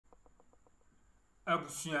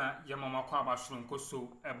Abusia Yamama Kwaba Shronkoso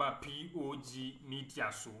eba POG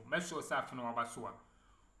Media so. Make sure say no abaswa.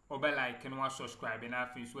 Obe like and subscribe and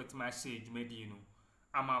afin sweat my shade medino.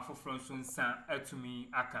 Ama for Franson san etumi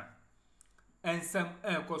aka. And some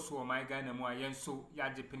koso my guy na mo ayenso ya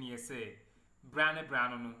Japanese say. Brane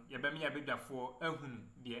no yabemi abedwa for ehunu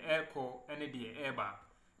de airco ene de airba.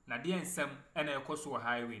 Na de ensem ene koso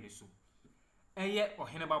highway ni so. Eye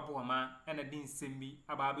ohene baboma ene de nsem bi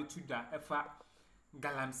aba betuda efa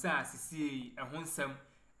Galam.Ǎct sisi ehonsem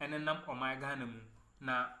enenam omagana mu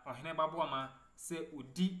na ohene baboma se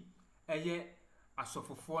odi eye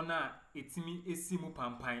asofofo na etimi esimu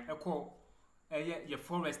pampan eko eye ye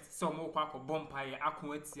forest se omo kwa akobompa ye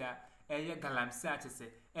akoatia eye Galam.Ǎct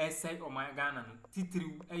se esai omagana no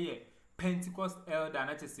titiriu eye Pentecost elder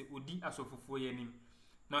na chese odi asofofo ye nim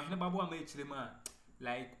na ohene baboma echirema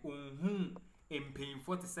like onhu empaying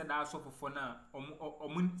 40 said asofofo na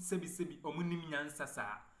omun sebi omunim nyansa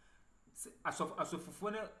sa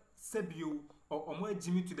asofofo na sebio omo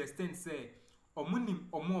agimi to the extent say omunim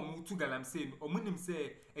omo to Galam.Ǎct omunim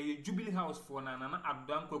say e Jubilee House for na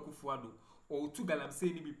Addo Akuffo Addo o to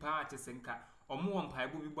Galam.Ǎct ni bi pa achesenka omo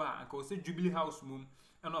ompaibo bi ba anka o say Jubilee House mum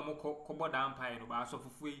na omo koboda ampai no ba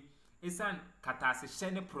asofofo yi esan katase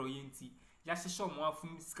hye ne proyenti ya hyehye omo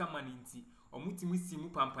afum skamani nti omo timi simu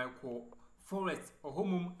pampai ko forest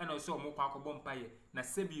ohomum and also mokwa akobompa na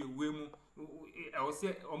sebi ewemu I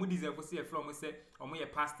say omu deserve say from say omu ye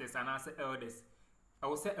pastors and as elders I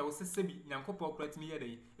will say sebi nyankopɔ kratimi ye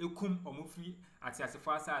dey ekum omu free atiase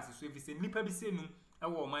fa asase so efi say nipa bi say nu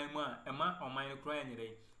ewo oman mu a ema oman no kra anye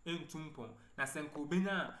dey entumpon na senko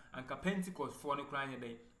benya anka Pentecost for no kra anye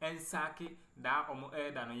dey ensake da omu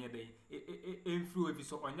elder no ye dey enfru efi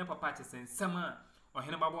so onya papa chesen sama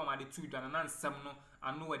ohene babo ma de tu dwana na nsam no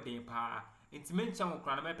anu eden pa enti mencha wo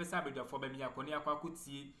kra na mepesa abedwafo ba mi akoni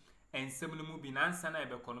akwakotie ensem no mu bi na nsa na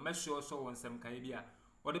ebekɔ no mehwe so wo nsem kan bi a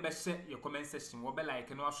wo de be hye ye comment section wo be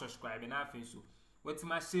like no subscribe na afin so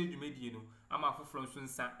wetima share dwumadie no ama afoforo nso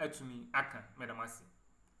nsa atumi aka medamase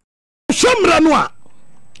hwemra no a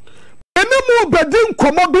enemu bedin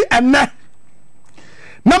komo bi enne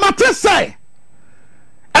na mate say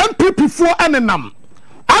NPP fo enenam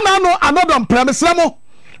ana no anodom premisremo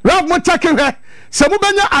rab mo check hwe se mo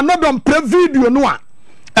benya anodom pre video no a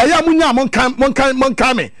eya munya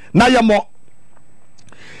monkan me na ye mo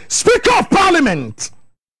Speaker of Parliament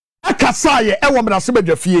akasaye ewo mrase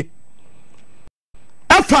badwafie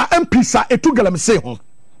afa MP sa etu Galam.Ǎct ho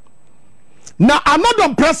na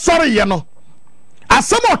anodom pre sorry ye no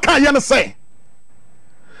asem o kan ye no say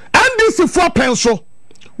NDC for penso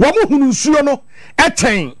wo mo hunu nsuo no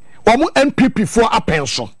echen wo mo NPP for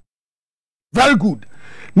apenso very good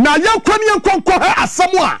na yankwani yankonko ha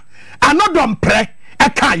asem a anodom pre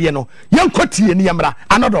eka ye no yankotie ni yamra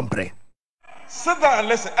anodom pre. Sit down and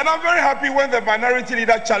listen. And I'm very happy when the minority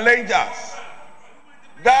leader challenged us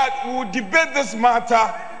that we will debate this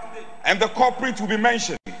matter and the culprit will be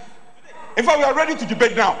mentioned. In fact, we are ready to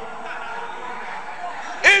debate now.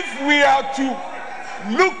 If we are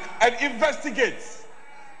to look and investigate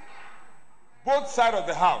both sides of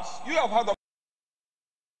the house, you have had the...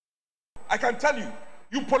 I can tell you,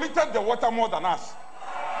 you polluted the water more than us.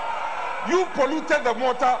 You polluted the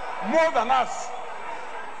water more than us.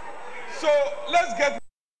 So let's get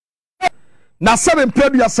na seven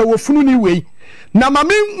plebia say wo funu ni we na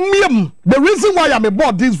mame miem the reason why I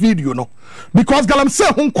bought this video no because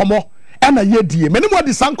Galam.Ǎct ho nkomo e na ye die many more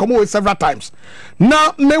this nkomo several times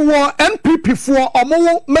na me wo NPP for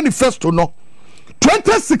omo manifesto no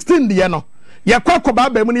 2016 de no ye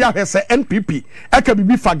kwakoba ba mu ni ya hwese NPP e ka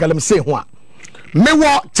bibi fa Galam.Ǎct ho a me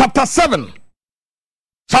wo chapter 7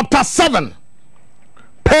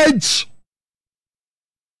 page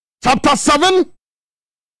Chapter 7,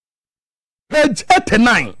 page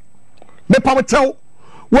 89. Me pawetel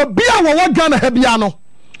we bia wa Ghana hebiano.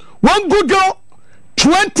 One Google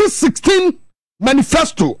 2016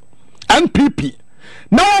 manifesto NPP.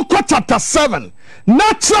 Now go chapter 7,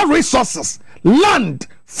 natural resources, land,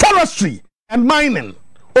 forestry and mining.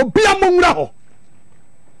 Obia mungra ho.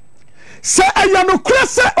 Se ayano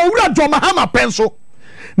krese owura jo Mahama penso.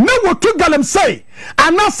 Na wo to Galam.Ǎct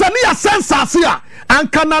anasa ni asensase a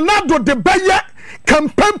anka Addo de beye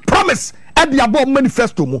campaign promise at the above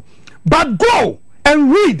manifesto mu but go and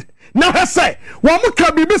read na he say wo mu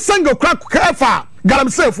ka bibi single crack kafa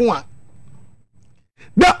Galam.Ǎct fun a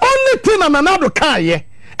the only thing Addo kan ye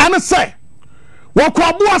and say wo ko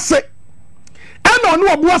aboase and no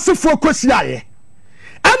aboase fo kwasi aye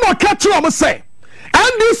and no ka tro mo say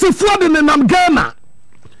and this fo de nam Ghana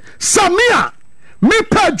samia me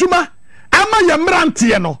pa adwuma ama ye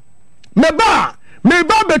mrante no me ba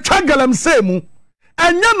betwa Galam.Ǎct mu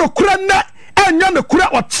enya no kura na enya no kura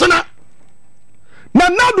otsena na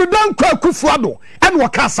nadu dan kwa Akuffo Addo en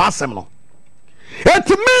waka asasem no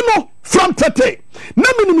etime no from tete na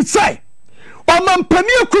minim say o mampani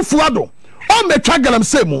Akuffo Addo o metwa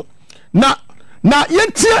Galam mu na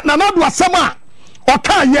yentie na nadu asem a o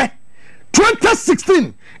ka ye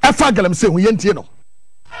 2016 efa Galam hu yentie no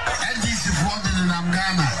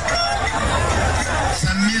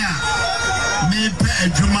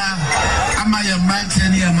Ejuma ama ya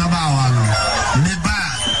manteni ya mabawa no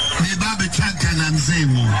neba be chanka na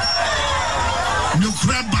nzemu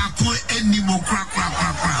nukura bako eni mokra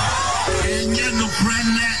enye nukura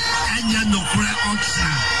ne enye nukura oksa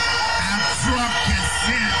afro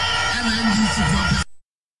kese and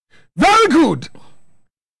very good.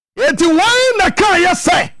 Eti why na ka ya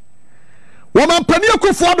say wo mampani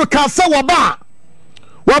Akuffo Addo ka say wo ba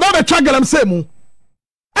be twa Galam mu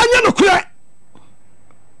enye nukura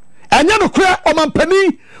anya no kura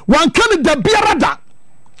omampani wankane da biarada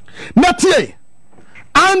natie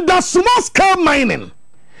under small scale mining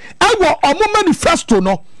ewo omo manifesto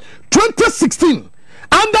no 2016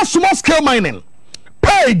 under small scale mining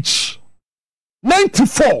page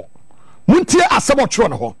 94 muntie asabotro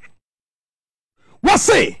no ho what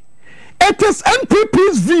say it is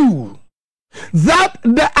NPP's view that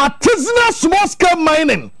the artisanal small scale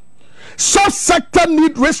mining subsector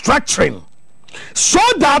need restructuring so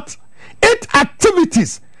that its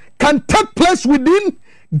activities can take place within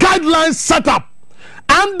guidelines set up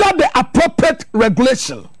under the appropriate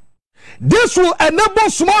regulation. This will enable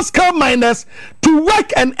small-scale miners to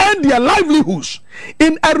work and earn their livelihoods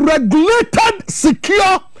in a regulated,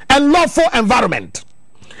 secure, and lawful environment.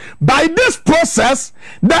 By this process,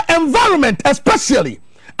 the environment, especially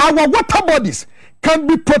our water bodies, can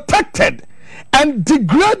be protected and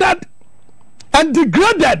degraded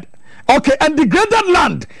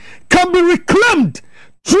land can be reclaimed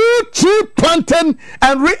through tree planting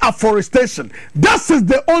and reforestation. That is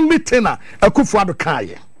the only thing Akuffo Addo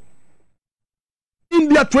can.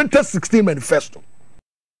 India 2016 manifesto.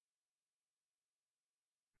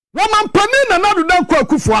 Woman Panina Nadu Danko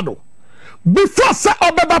Akuffo Addo. Before say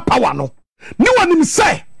obeba power no. No one him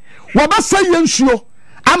say waba say yensuo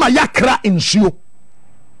ama yakra insuo.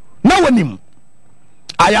 No one him.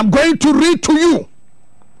 I am going to read to you.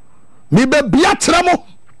 Mi be biatramo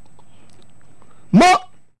mo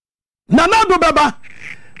nanado baba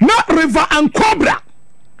na river and cobra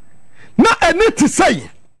na eni ti say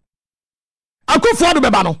Akuffo Addo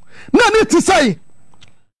baba no na eni ti say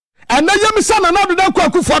ena yemisa nanado dan ko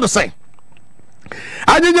Akuffo Addo say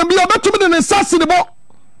anyanyam bi obetumi ne nsase ne bo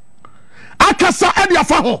akasa ade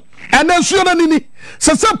afa ho ena nsuo na nini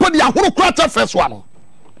sesempo de ahoro krata first one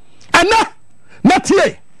ena na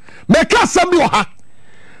tie make asem bi wo ha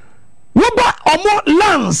woba omo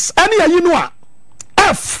lands ani ayinu a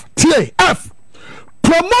F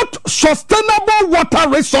promote sustainable water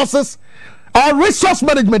resources or resource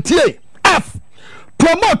management F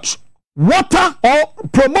promote water or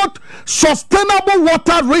promote sustainable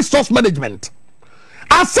water resource management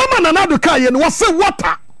asama nanado ka ye no wase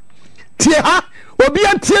water tie ha obi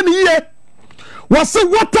antie ni ye wase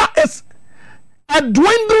water is a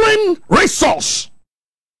dwindling resource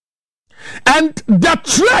and the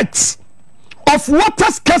threats of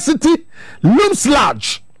water scarcity looms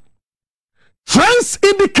large. Trends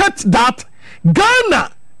indicate that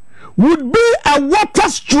Ghana would be a water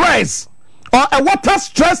stress or a water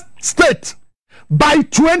stressed state by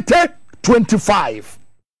 2025.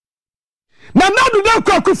 Now do not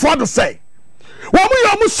Akuffo Addo say when we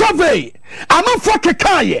are survey I'm not for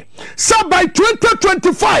kekaye so by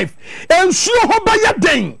 2025 ensure ho ba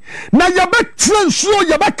yaden na yabe transure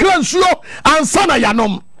yabe kransure ansana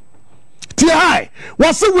yanom TI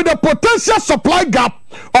was with a potential supply gap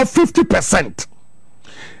of 50%.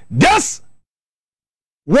 This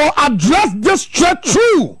will address this threat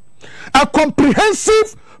through a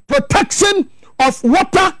comprehensive protection of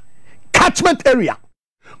water catchment area.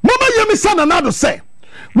 Mama Yemisa Nanado say,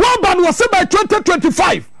 one ban was by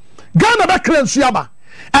 2025, Ghana ba Krensuaba,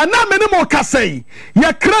 and now many more can say,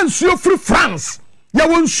 ya Krensu free France, ya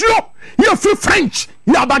won sure, ya free French,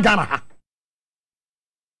 ya ba Ghana.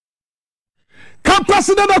 Can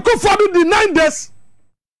President Akuffo Addo deny this?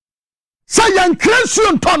 Say yan Krensu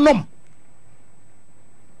and Tonum.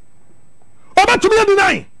 Oba to me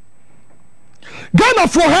deny. Ghana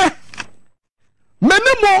for her.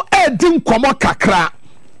 Many more edin komo kakra.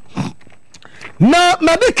 Na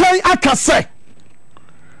medikai akase.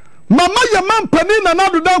 Mama ye mampani na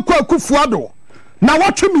nadu dan ko Akuffo Addo. Na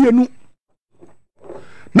watwe mienu.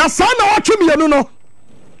 Na sa na watwe mienu no.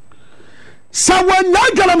 Sa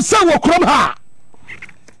wanya Galam se wo krom ha.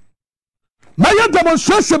 maya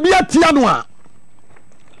demonstration bi atia no a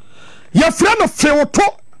ye frɛ no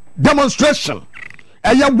fewoto demonstration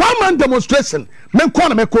eye one man demonstration men ko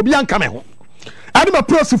na me ko bi anka me ho ade ma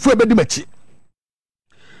prosifo ebedi machi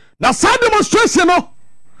na sa demonstration no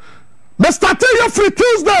me start here free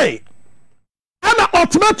Tuesday ana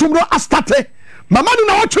ultimatum no astarte mama ni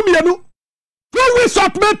na watwemienu 2 weeks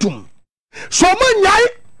ultimatum so man nyai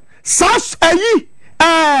sas ayi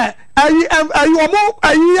ayi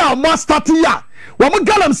omo start ya wo mo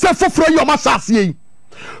galam se foforo yo ma sase yi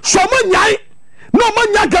so man nyai no man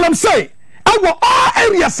nya galam se awo all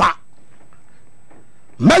areas a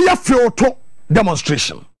maya filto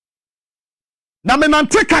demonstration na me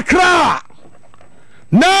nante kakra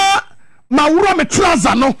na mawuro me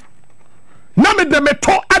traza no na me de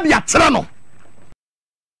meto ade atere no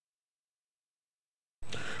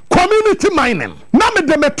community mining na me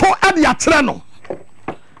de meto ade atere no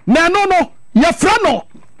na no ye fra no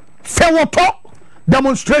fewoto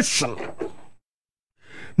demonstration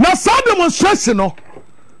na sa demonstration no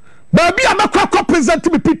baby amakwa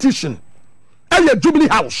present me petition eye Jubilee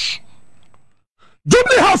House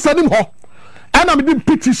anim ho ana me di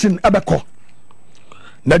petition ebeko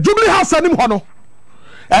na Jubilee House anim ho no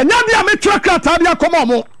enya dia me twakata dia komo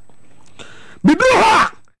mo biduru ho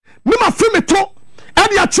a me ma fi me to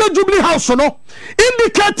ade a che Jubilee House no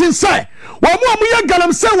indicating say wo mo ye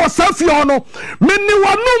galam say wo safi ho no menni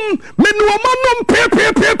womanum pe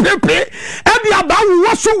ade aba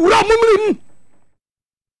wo so wura mumrim.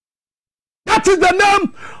 That is the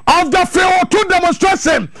name of the Fewoto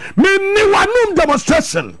demonstration. Miniwanum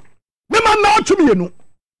demonstration. Mema na otumi enu.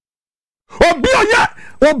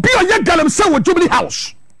 Obi oye galam se wo Jubilee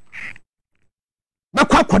House.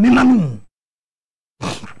 Makwa kwani nanu.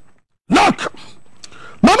 Look,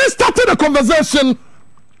 mommy started the conversation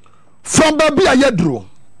from Baby Ayedro.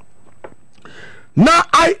 Now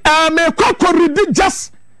I am a reading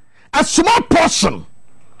just a small portion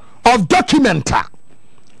of documenta.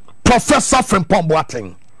 Professor from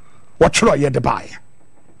Pomboating, what should I the buy?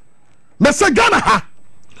 Mr. Ghana ha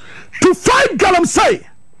to fight galam say,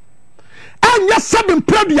 and yes, 7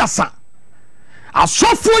 prediasa. A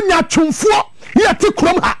software ya chumfo yet to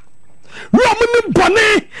crum ha. Roman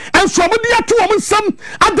bonnet and somebody at 2 women some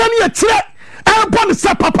Adani a tre and bonnet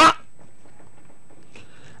sa papa.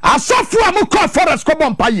 A software mo call forest come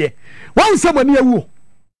on paye. One someone near you.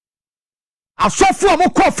 A software mo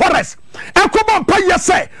call forest. E come on paye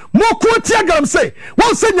say. Mo ko tia galam say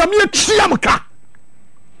won se nyame atwiam ka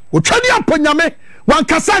o twani aponyame wan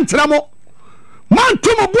kasa ntra mo man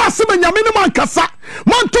to mo boase me nyame ne man kasa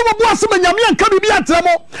man to mo boase me nyame anka bibi atra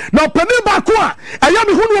mo na opani ba ko a eya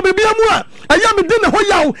me hunu bibi amu a eya me de ne ho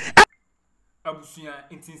yawo abusua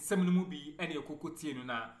entinsem no mu bi ene ekoko tie no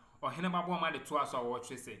na ohene babo ma de to aso a wo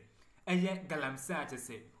twese eye galam say a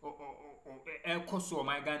twese e koso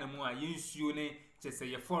my Ghana mu a yensuo ne twese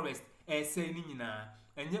ye forest say ni nyina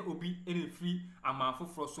enye obi ene free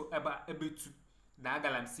amanfoforo so eba ebetu da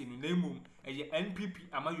galam si no nemum eye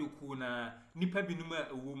NPP amayoku na nipa binum a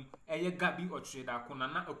ewom eye gabi otwe da ko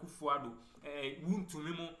na Akuffo Addo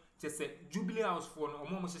wuntumi mu tese Jubilee House for no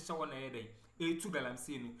omo hyehye wona yeden etu galam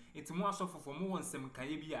si no entimu asofofo mo wonsem kan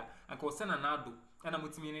ye bi a anka osana na Addo ana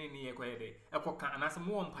mutimi ne ye koyede ekoka anase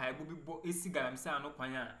mo wonpae bo bibo esi galam si ano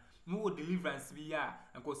kwan a no deliverance bi ya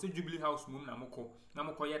anka ose Jubilee House mum na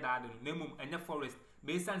moko ye da ade no nemum enye forest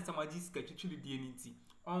be san samaji ska twitwiri die nti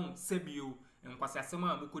on sebio nkwase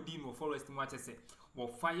asema mukodi no forest mu achese wo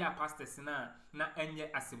fire pastors na enye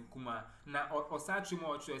asemkuma na osatwe mo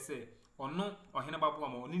ochese ono ohene babo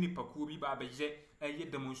ma oni nipakuo bi ba beje eye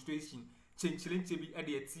demonstration chenchilenche bi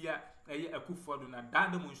ade atia eye Akuffo Addo na da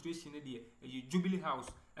demonstration de eye Jubilee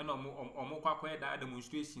House ena omo kwakoye da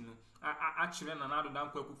demonstration no a chire na Addo dan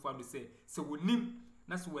kwa Akuffo Addo se wonim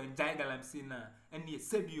na so enjay galam si na ene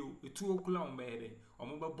sebio etu okula ombere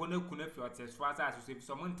omo babo na kuna fi otes fa sa so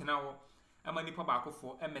so montena wo ama nipa ba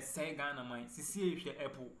akofo emese Ghana man sisi ehwe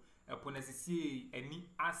epo na sisi ani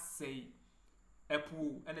asei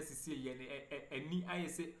epo ene sisi ye ani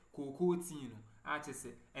ayese koko tin no a chese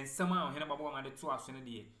ensem a ohene babo ma de to aso ne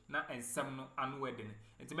de na ensem no anu wede ne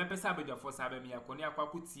enti mepesa abadwafo sa ba mi akoni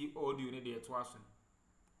akwakuti audio ne de to aso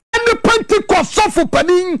ne Pentecost sofo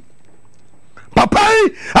panin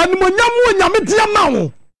papai animonyamu nyame dia ma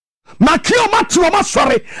wo makio matwo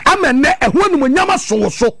masore amene eho animonyama so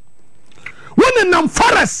so when nam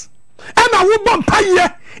forest and I will bump paye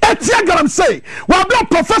etia galam say wa bla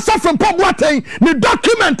professor from Pomboating the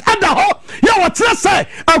document at the ho ya what say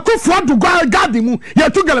Akuffo Addo garden mu ya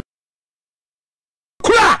tu galam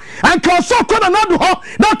kura anka so ko na do ho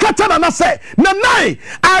na kata na say na nai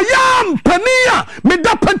ayam pania me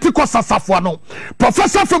da Pentecost asafo no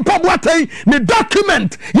Professor Fimpo Boateng ne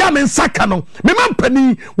document ya me nsaka no me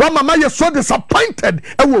mampani wa mama ye so disappointed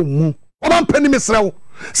ewo mu o mampani mesrew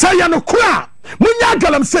say ya no kura munya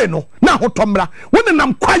Galamsey no na hotomra woni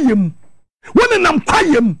nam kwayem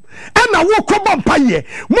ena wo ko bompaye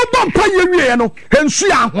mo bompaye wie no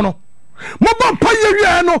hensu ahono mo bompaye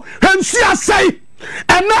wie no hensu asai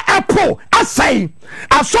ena apple asai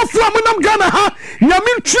asofo amunam Ghana ha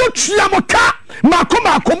nyame ntuatua mo ka mako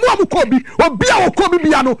mo amukobi obi a wokobi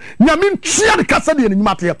bia no nyame ntua de kasa de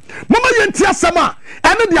enyimate mama yenti asema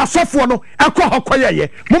ene de asofo no ekọ hokoyeye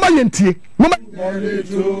mama yentie mama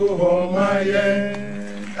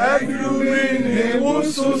Agrumine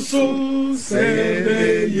wososo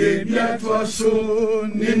sebe ye biatwa so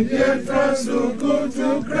nindiatra so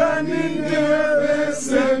koto kraninge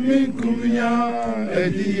semi kumya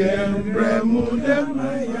ediem bremu dem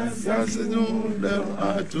yasasno dem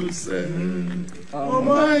atuse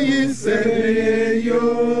omayi seyo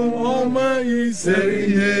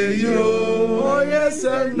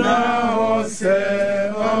oyesem na ose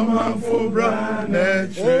amafobra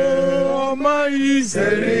neche omayi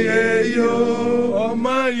seriyo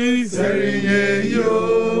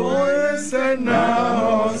oyesena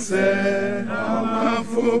ose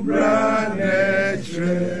amafobra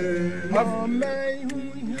neche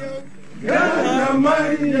Gana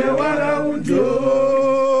maye wala ujo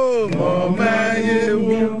momaye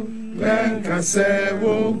wo benkase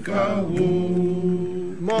wo kawo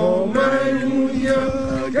momaye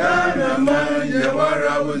Gana maye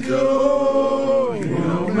wala ujo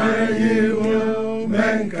momaye wo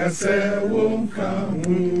benkase wo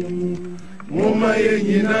kawo momaye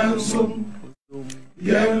nyinanso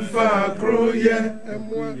Yemfa kroye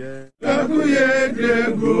Kakuye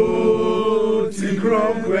grego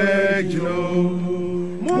Tikrokwejo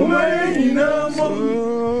Mumaye inamo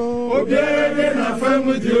Obiede na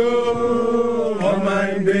famudio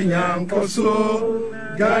Omaye benyankoso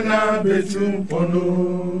Gana betumpono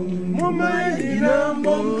Mumaye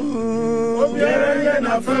inamo Obiede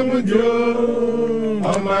na famudio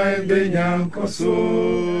Omaye benyankoso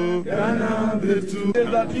Gana betumpono.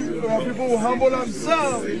 That people will humble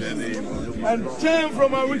themselves and turn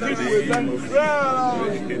from our wicked ways and cry.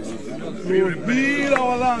 We will build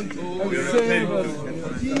our land and save us.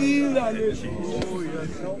 Heal our nation.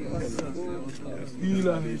 Heal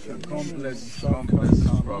our nation. Complex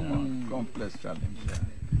challenge.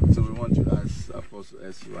 So we want to ask Apostle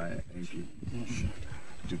S&Campaign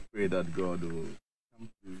to pray that God will come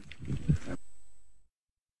through.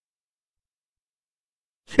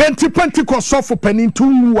 Enti Pentecost for penny to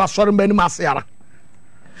asore many masiara.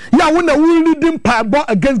 Ya wona we leading pabo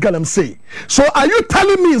against Galamsey. So are you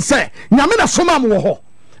telling me say nyame na soma mo ho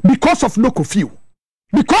because of no curfew?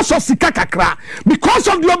 Because of sikakakra, because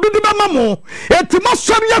of the obidima mamo, enti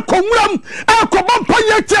masori akomuram akobon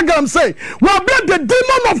paye tia Galamsey. We be the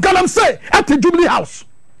demon of Galamsey at the Jubilee House.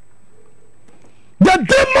 The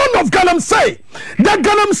demon of Galamsey, the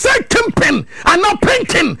Galamsey Kingpin, and not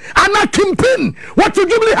Pinkin, and not Kingpin, what to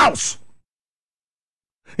Jubilee House.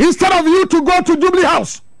 Instead of you to go to Jubilee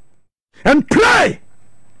House and pray,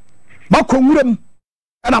 Makomurem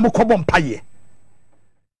and Amokobon Paye.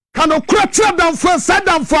 Can you crack down for side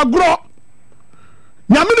down for grow?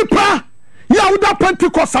 Yaminipa, Yahuda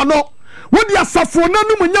Pentecost, I know. When you are suffering,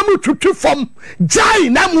 Yamu to from Jai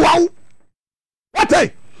Namwau. What?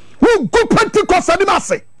 Who go Pentecost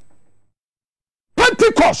animase?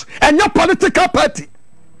 Pentecost and your political party.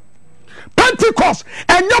 Pentecost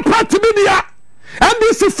and your party media.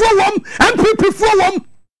 NBC forum, NPP forum.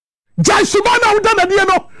 Jai Subana udana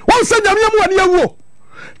dieno. One say nyamiamu aniyawo.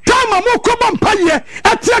 Kama mo koba mpaye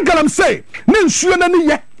etia Galamsey. Ninsuo na ni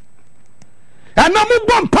ye. Ana mo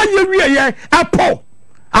bɔ mpaye wie ye apo.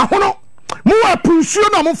 Ahono. Mo apunsuo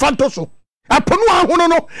na mo fantoso. Apo no ahono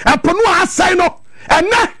no, apo no asai no.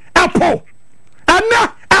 Ena Apple,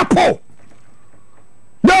 Apple.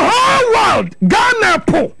 The whole world, Ghana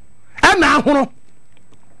Apple, and Ahono.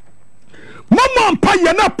 Mama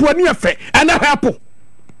Paya na po ni afe, and Apple.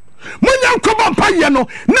 Munya koba Paya no,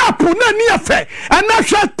 na po na ni afe, and na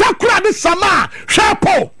hwe takura de sama, hwe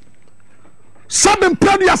Apple. Sabem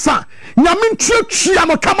pradiasa, nyamin twa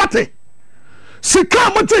mo kamate. Sika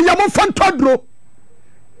mo te yamo fantodro.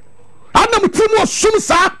 Ana mutimu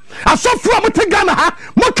osumsa asofo amote Ghana ha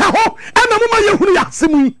moka ho ana moma yehuru ya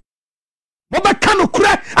semu boba kanu kure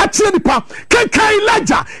atire nipa kenkan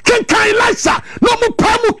Elijah kenkan Elisha no mo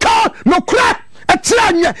pa mu ka no kure atire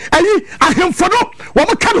anye ayi ahemfo no wo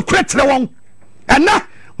mo kanu kure tire won ena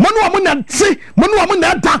Monu amuna ti, monu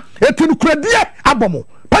amuna da, etinu kredie abomo.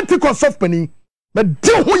 Pentecost of penny. Me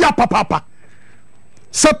di ho ya papa.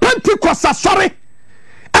 So Pentecost sorry.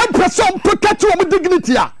 And person protect you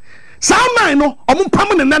dignity. Sa man no, omo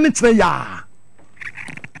pam ne nane tire ya.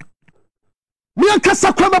 Me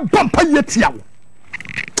ankasa kwa me bompa yetia.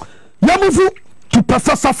 Ya move to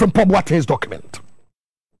Professor from POG Meadia's document.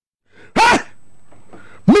 Hey!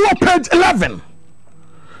 Me on page 11.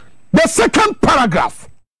 The second paragraph.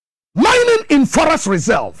 Mining in forest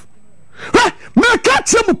reserve. Hey! Me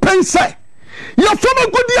catch him pen say. Your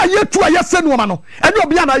former good year to a yes and woman. And you'll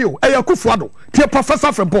be an ayo. Akuffo to a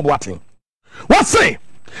professor from POG Meadia. What say?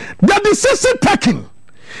 The decision taken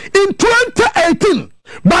in 2018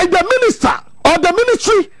 by the minister or the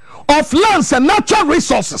Ministry of Lands and Natural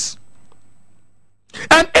Resources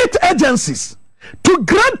and its agencies to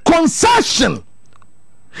grant concession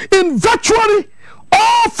in virtually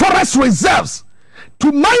all forest reserves to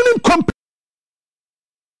mining companies.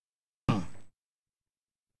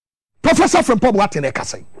 Professor from POG Meadia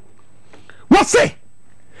say, what say?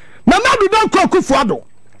 Nanadu Danko Akuffo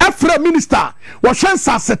Afra minister was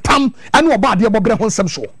shensa setam and wabadi abobre honsem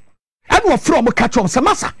so and wa from catch on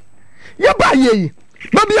samasa ye ba ye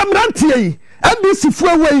baby amrantie yi NBC fu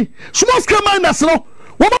away small scale miners no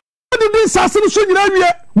wo di this asem so nyina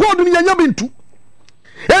wie god ni yanya bintu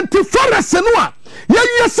enti forest no a ye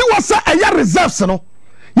yesi wasa eya reserves no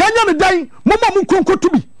yanya ne dan mama mu konkotu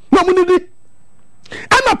bi na mu ni di.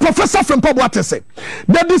 And a professor from POG Meadia said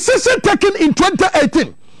the decision taken in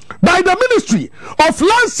 2018 by the Ministry of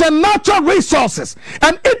Lands and Natural Resources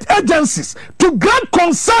and its agencies to grant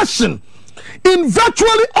concession in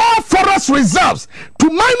virtually all forest reserves to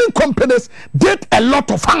mining companies did a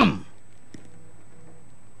lot of harm.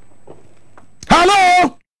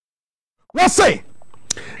 Hello? What say?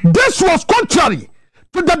 This was contrary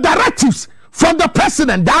to the directives from the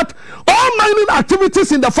president that all mining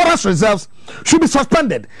activities in the forest reserves should be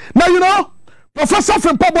suspended. Now, you know, Professor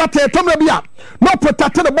from POG Meadia, not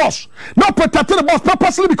protecting the boss, not protecting the boss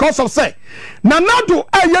purposely because of say, Nanado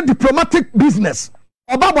a diplomatic business.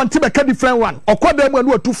 Oba want to make a different one. Or quite them when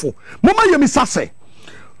we are too full. Mama Yemisa say,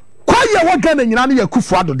 Quite what Ghana in Yania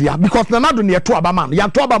Akuffo dia because Nanado near to Abaman,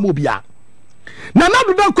 Yantoba Mobia.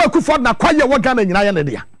 Nanado don't call Akuffo na quite what Ghana in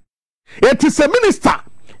Yania. It is a minister,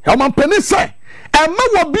 Helman Penny say, and man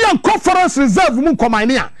will be on conference reserve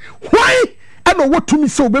Munkomania. Why? I know what to me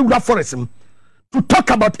so be forest him. To talk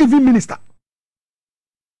about even minister.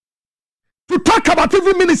 To talk about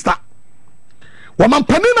even minister. Woman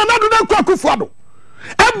Panina Nadu Akuffo.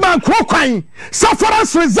 Emma Kwokwain,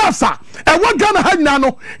 Safaras reserves, and what Ghana had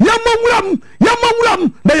nano, Yamam,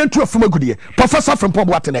 they into a from a good year. Professor from POG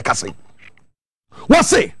Meadia say. What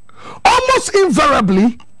say? Almost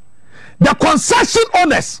invariably, the concession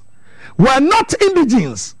owners were not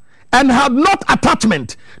indigenous and had not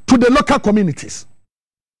attachment to the local communities.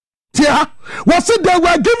 Yeah, was it they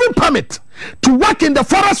were given permit to work in the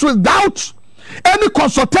forest without any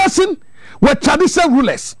consultation with traditional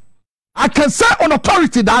rulers? I can say on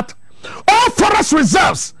authority that all forest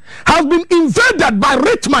reserves have been invaded by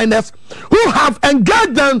rich miners who have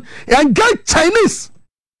engaged Chinese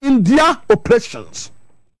in their operations.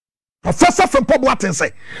 Professor from POG Meadia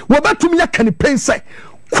say, "We bet to me a campaign say,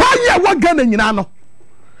 kwaya wagana nyinano,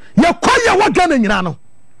 ya kwaya wagana nyinano."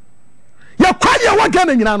 Ya kwaya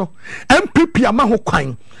wagana nyinano NPP ama ho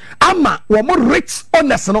kwan ama wo mo rich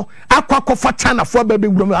honest no akwa kofa China for baby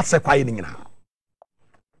wuro ase kwaye ni nyina.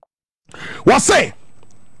 What say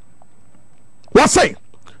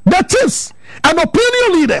the chiefs and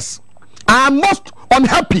opinion leaders are most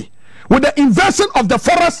unhappy with the invasion of the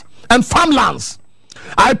forests and farmlands.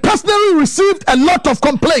 I personally received a lot of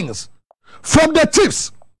complaints from the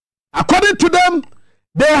chiefs. According to them,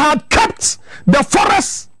 they had kept the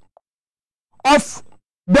forests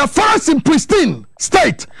in pristine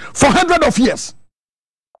state for hundreds of years.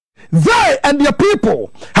 They and their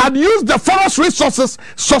people had used the forest resources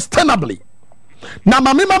sustainably. Na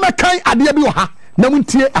mama kai ade bi oha na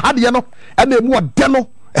muntie ade no e na emu ode no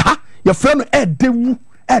your friend edewu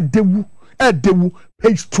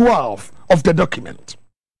page 12 of the document.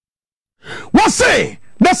 What say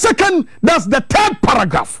that's the third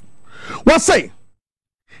paragraph. What say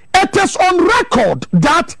it is on record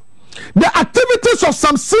that the activities of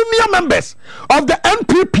some senior members of the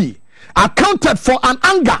NPP accounted for an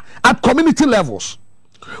anger at community levels.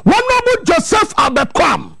 Honorable Joseph Albert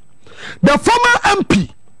Kwam, the former MP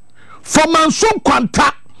for Manson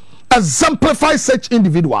Kwanta, exemplifies such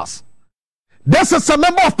individuals. This is a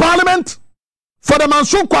member of parliament for the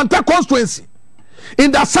Manson Kwanta constituency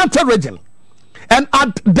in the Asante region, and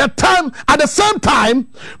at the same time,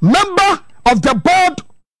 member of the board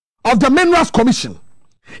of the Minerals Commission.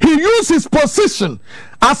 He used his position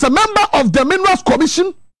as a member of the Minerals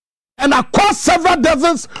Commission and acquired several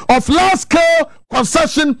dozens of large-scale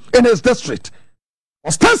concessions in his district,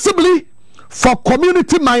 ostensibly for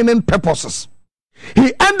community mining purposes.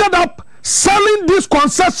 He ended up selling this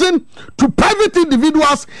concession to private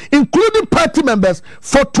individuals, including party members,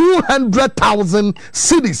 for 200,000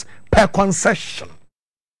 cedis per concession.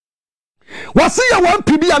 Was he a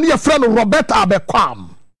NPP and your friend Robert Abekwam?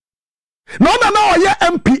 No,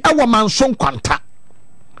 MP ewa mansion kwanta.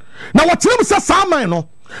 Now what you say Sama no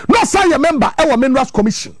say a member ewa Minerals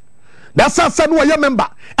Commission. That's say no a member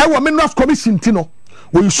ewa Minerals Commission tino.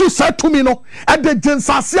 We should say to me no at the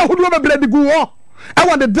gensasia who do be go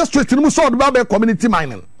ewa the district no so the community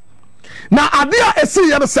mining. Now adia esi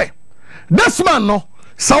ye say this man no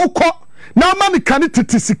sa ukọ na man kan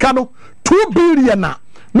titisika no 2 billion na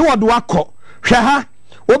no wado akọ hwe ha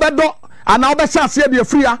obedo ana obehya ase de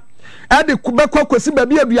afria e de kubekọ kwesi ba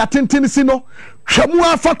bia dua tenten si no hwemu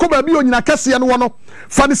afa ko ba bia onyina kese no wono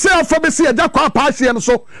fa ne se afa besi agya kwa pa ahye no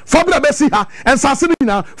so fa bra besi ha ensase no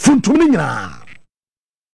nyina funtum no nyina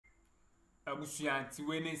abusuan ti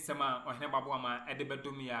we ne nsema ohene babo ama e de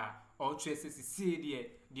bedomia o twese sie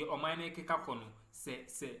de oman ne keka kono se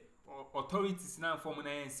authorities na form na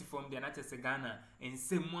ensi form de na chese Ghana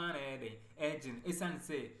ensemu ana ede agent esan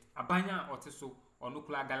se abanya oteso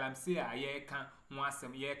onukula Galam.Ǎct a ye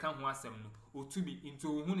ka ho asem no otubi into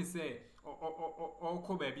hu ne se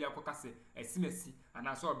ko ba bia ko kase esimesi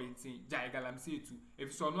ana so obenti jai Galam.Ǎct tu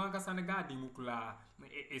efiso onu ankasa ne garden mukula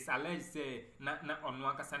is alleged say na onu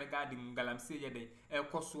ankasa ne garden Galam.Ǎct ye de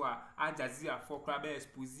ekoso a Ajazia for crab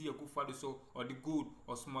expose Akuffo so or the gold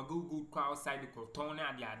or smuggle good kwa outside the cotton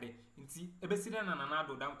ade nti ebesire na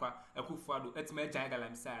Addo dankwa Akuffo etima jai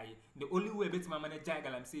Galam.Ǎct the only way betima manage jai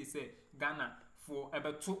Galam.Ǎct say Ghana for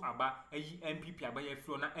ebeto aba ayi NPP aba ye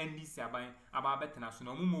fro na NDC aba betena so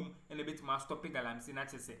na mumum ene betima stop Galam.Ǎct na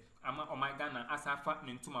chese ama o my Ghana asafa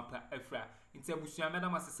ne ntuma pra afra nti abusua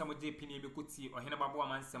medam asesam JP ne bekoti ohene babo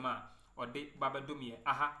amansema ode babadom ye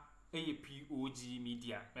aha POG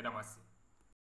Media medam ase